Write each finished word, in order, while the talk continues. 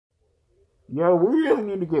Yo, we really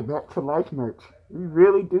need to get back to life merch. We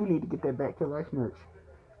really do need to get that back to life merch.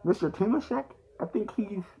 Mr. Timashek, I think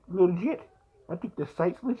he's legit. I think the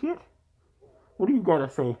site's legit. What do you gotta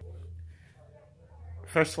say?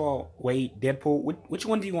 First of all, wait, Deadpool, which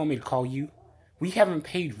one do you want me to call you? We haven't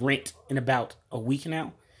paid rent in about a week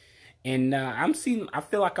now. And I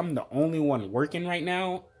feel like I'm the only one working right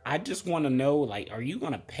now. I just want to know, like, are you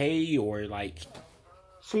going to pay or, like...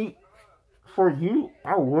 See, for you,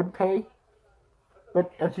 I would pay.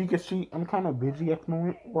 But as you can see, I'm kind of busy at the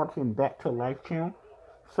moment watching Back to Life channel.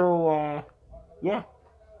 So, yeah.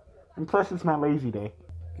 And plus, it's my lazy day.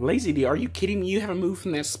 Lazy day? Are you kidding me? You haven't moved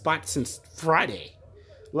from that spot since Friday.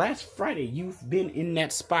 Last Friday, you've been in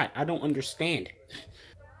that spot. I don't understand.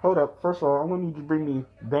 Hold up. First of all, I'm going to need you to bring me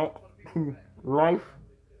back to life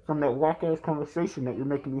from that whack-ass conversation that you're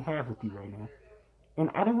making me have with you right now. And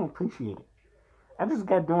I don't appreciate it. I just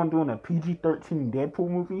got done doing a PG-13 Deadpool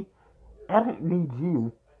movie. I don't need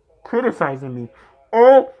you criticizing me.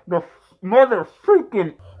 Oh, the mother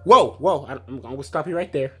freaking... Whoa, I'm going to stop you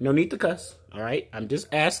right there. No need to cuss, all right? I'm just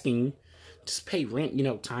asking, just pay rent, you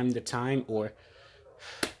know, time to time, or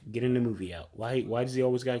getting the movie out. Why does he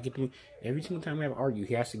always got to get the movie? Every single time we have to argue,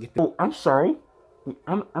 he has to get the... Oh, I'm sorry.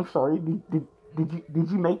 I'm sorry. Did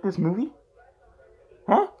you make this movie?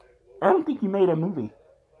 Huh? I don't think you made a movie.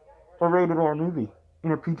 A rated R movie.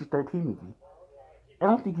 In a PG-13 movie. I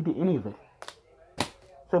don't think you did any of it.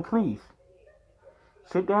 So please,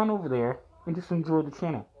 sit down over there and just enjoy the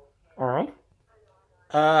channel. Alright?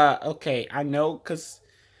 Okay, I know, because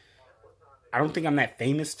I don't think I'm that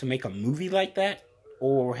famous to make a movie like that,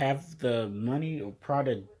 or have the money or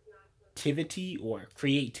productivity or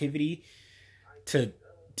creativity to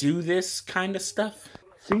do this kind of stuff.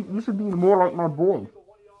 See, you should be more like my boy,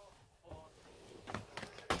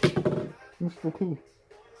 Mr. T.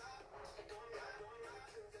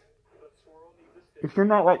 If you're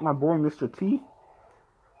not like my boy, Mr. T,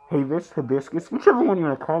 Havis, Hibiscus, whichever one you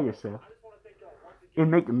want to call yourself,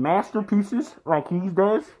 and make masterpieces like he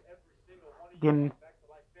does, then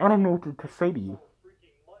I don't know what to say to you.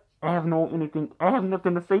 I have nothing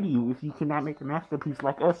to say to you if you cannot make a masterpiece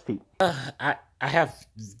like us two. I have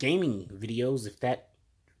gaming videos, if that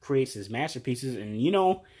creates as masterpieces, and you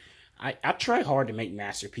know, I try hard to make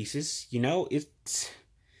masterpieces. You know, it's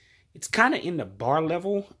kind of in the bar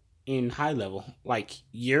level, in high level, like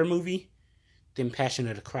your movie, then Passion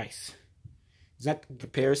of the Christ. Is that the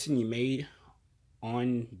comparison you made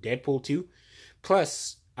on Deadpool 2?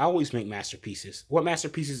 Plus, I always make masterpieces. What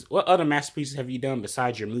other masterpieces have you done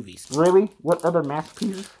besides your movies? Really? What other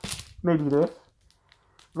masterpieces? Maybe this.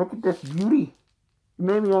 Look at this beauty.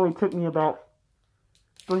 Maybe it only took me about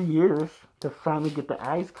 3 years to finally get the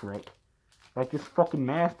eyes correct. Like this fucking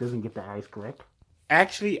mask doesn't get the eyes correct.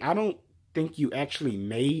 Actually, I don't think you actually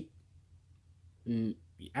made...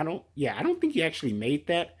 I don't think you actually made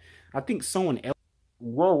that. I think someone else...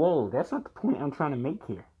 Whoa, that's not the point I'm trying to make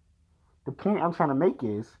here. The point I'm trying to make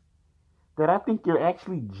is that I think you're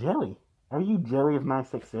actually jelly. Are you jelly of my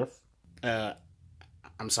success?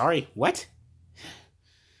 I'm sorry, what?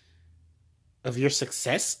 Of your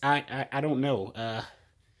success? I don't know.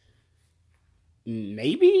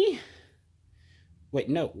 Maybe? Wait,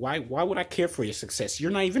 no. Why would I care for your success?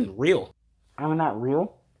 You're not even real. I'm not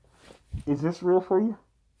real? Is this real for you?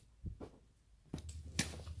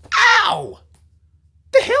 Ow!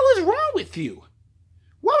 The hell is wrong with you?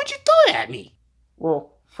 Why would you throw it at me?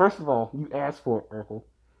 Well, first of all, you asked for it, Urkel.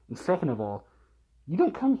 And second of all, you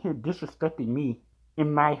don't come here disrespecting me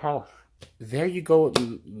in my house. There you go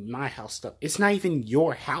with my house stuff. It's not even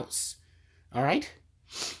your house. Alright?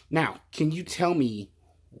 Now, can you tell me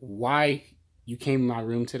why you came in my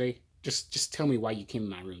room today? Just tell me why you came in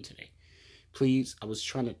my room today. Please, I was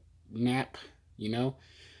trying to nap, you know?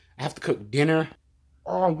 I have to cook dinner.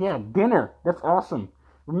 Oh, yeah, dinner. That's awesome.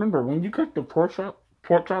 Remember, when you cook the pork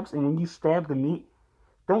chops and when you stab the meat,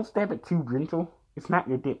 don't stab it too gentle. It's not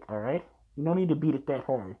your dick, alright? You don't need to beat it that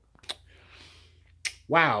hard.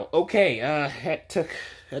 Wow, okay, that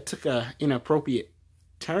took a inappropriate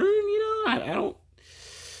turn, you know?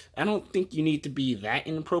 I don't think you need to be that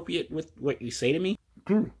inappropriate with what you say to me.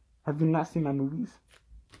 Dude, have you not seen my movies?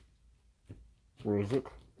 Where is it?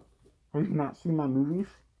 Have you not seen my movies?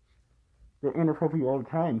 They're inappropriate all the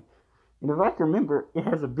time. And if I can remember, it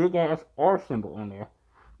has a big ass R symbol on there.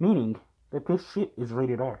 Meaning that this shit is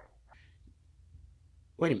rated R.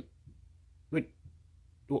 Wait a minute.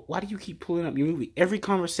 Why do you keep pulling up your movie? Every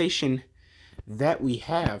conversation that we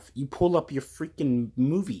have, you pull up your freaking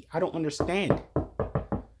movie. I don't understand.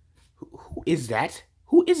 Who is that?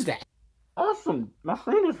 Who is that? Awesome. My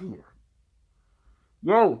friend is here.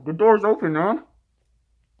 Yo, the door's open, man.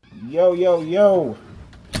 Yo, yo, yo.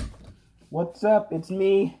 What's up? It's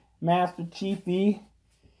me, Master Chiefy.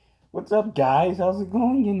 What's up, guys? How's it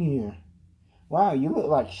going in here? Wow, you look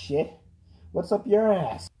like shit. What's up your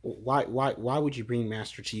ass? Why would you bring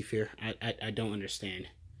Master Chief here? I don't understand.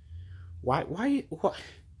 Why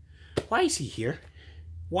is he here?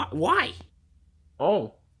 Why?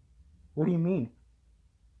 Oh, what do you mean?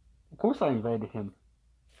 Of course I invited him.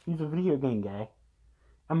 He's a video game guy.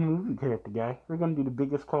 I'm a movie character guy. We're gonna do the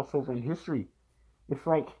biggest crossover in history. It's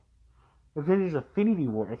like Avengers Infinity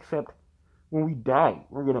War, except when we die,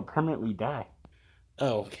 we're gonna permanently die.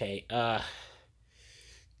 Okay,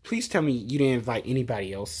 please tell me you didn't invite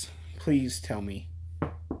anybody else. Please tell me.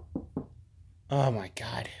 Oh my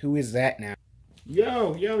god, who is that now?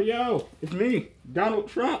 Yo, it's me, Donald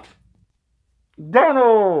Trump.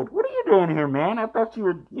 Donald, what are you doing here, man? I thought you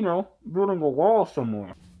were, building a wall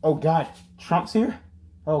somewhere. Oh god, Trump's here?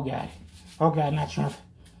 Oh god, not Trump.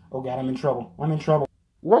 Oh god, I'm in trouble.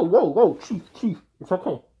 Whoa, Chief. It's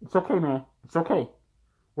okay, man. It's okay.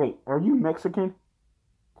 Wait, are you Mexican?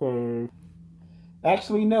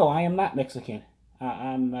 Actually, no, I am not Mexican.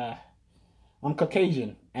 I'm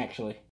Caucasian, actually.